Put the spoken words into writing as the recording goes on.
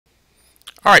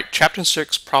All right, Chapter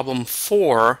 6, Problem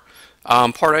 4,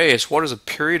 Part A is what is the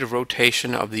period of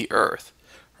rotation of the Earth?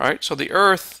 Right, so the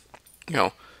Earth,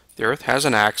 the Earth has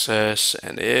an axis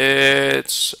and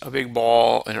it's a big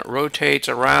ball and it rotates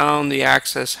around the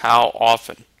axis how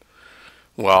often?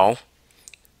 Well,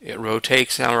 it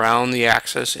rotates around the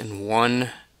axis in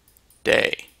 1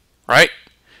 day, right?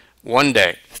 1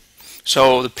 day.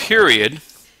 So the period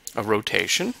of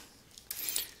rotation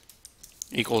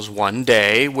equals 1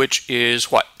 day, which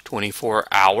is what? 24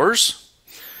 hours,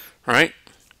 right?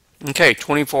 Okay,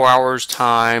 24 hours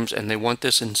times, and they want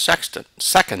this in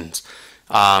seconds.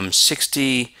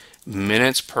 60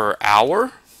 minutes per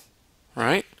hour,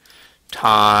 right?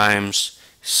 Times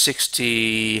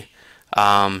 60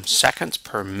 seconds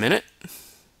per minute,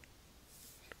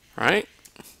 right?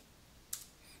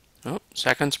 Oh,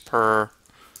 seconds per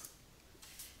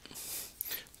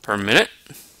minute,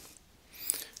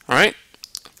 all right?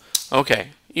 Okay,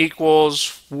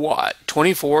 equals what?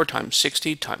 24 times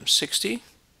 60 times 60.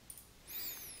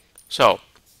 So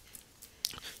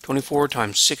 24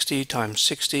 times 60 times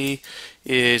 60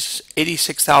 is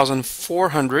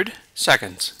 86,400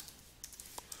 seconds.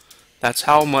 That's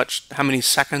how many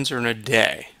seconds are in a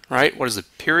day, right? What is the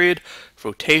period of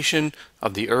rotation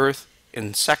of the Earth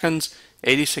in seconds?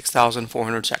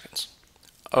 86,400 seconds.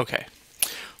 Okay.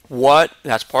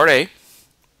 That's part A.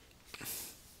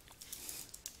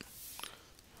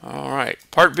 All right,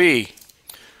 part B.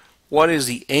 What is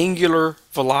the angular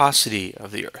velocity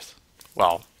of the Earth?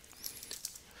 Well,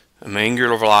 the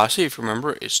angular velocity, if you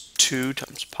remember, is 2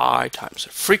 times pi times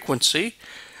the frequency.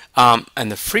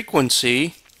 And the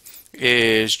frequency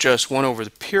is just 1 over the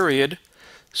period.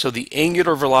 So the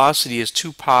angular velocity is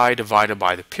 2 pi divided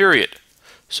by the period.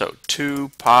 So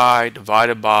 2 pi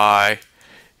divided by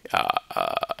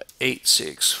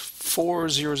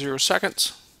 86400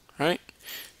 seconds, right?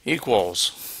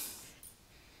 Equals,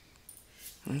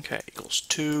 okay, equals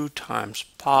 2 times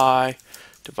pi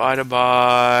divided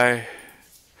by,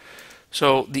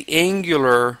 so the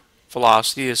angular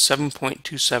velocity is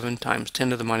 7.27 times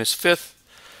 10 to the minus fifth,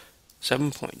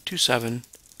 7.27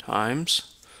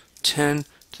 times 10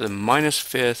 to the minus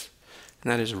fifth,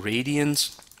 and that is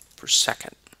radians per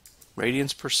second.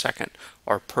 Radians per second,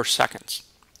 or per seconds.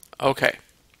 Okay,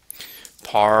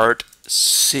 part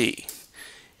C.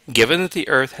 Given that the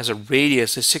Earth has a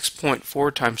radius of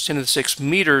 6.4 times 10 to the 6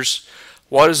 meters,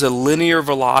 what is the linear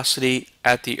velocity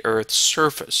at the Earth's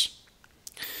surface?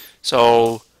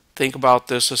 So think about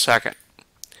this a second.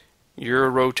 You're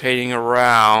rotating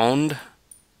around,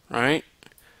 right?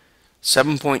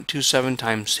 7.27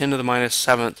 times 10 to the minus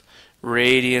 7th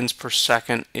radians per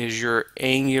second is your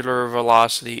angular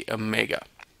velocity, omega,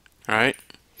 right?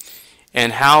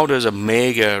 And how does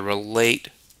omega relate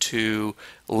to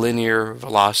linear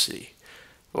velocity?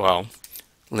 Well,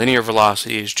 linear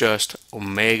velocity is just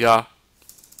omega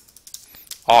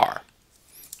r,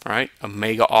 right?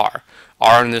 Omega r.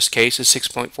 R in this case is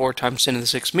 6.4 times 10 to the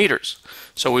 6 meters.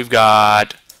 So we've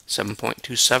got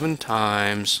 7.27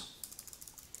 times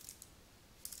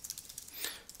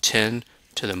 10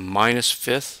 to the minus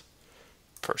fifth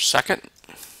per second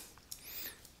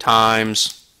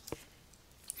times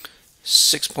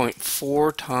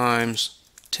 6.4 times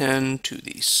 10 to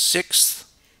the 6th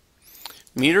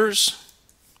meters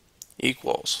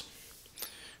equals,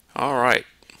 all right,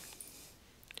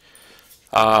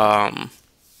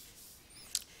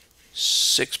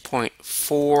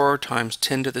 6.4 times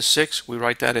 10 to the 6th, we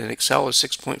write that in Excel as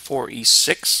 6.4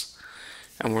 E6,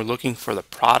 and we're looking for the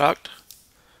product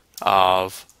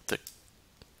of the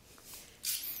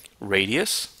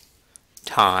radius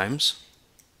times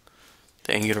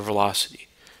the angular velocity.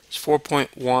 It's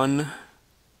 4.1. Did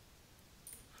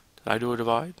I do a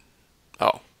divide?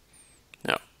 Oh,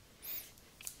 no.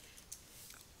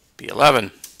 Be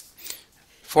 11.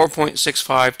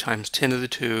 4.65 times 10 to the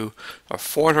 2, or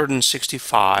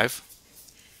 465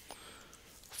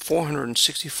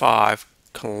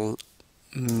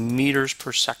 meters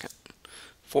per second.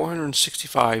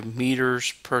 465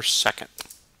 meters per second.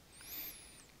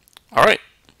 All right,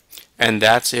 and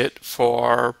that's it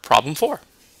for problem 4.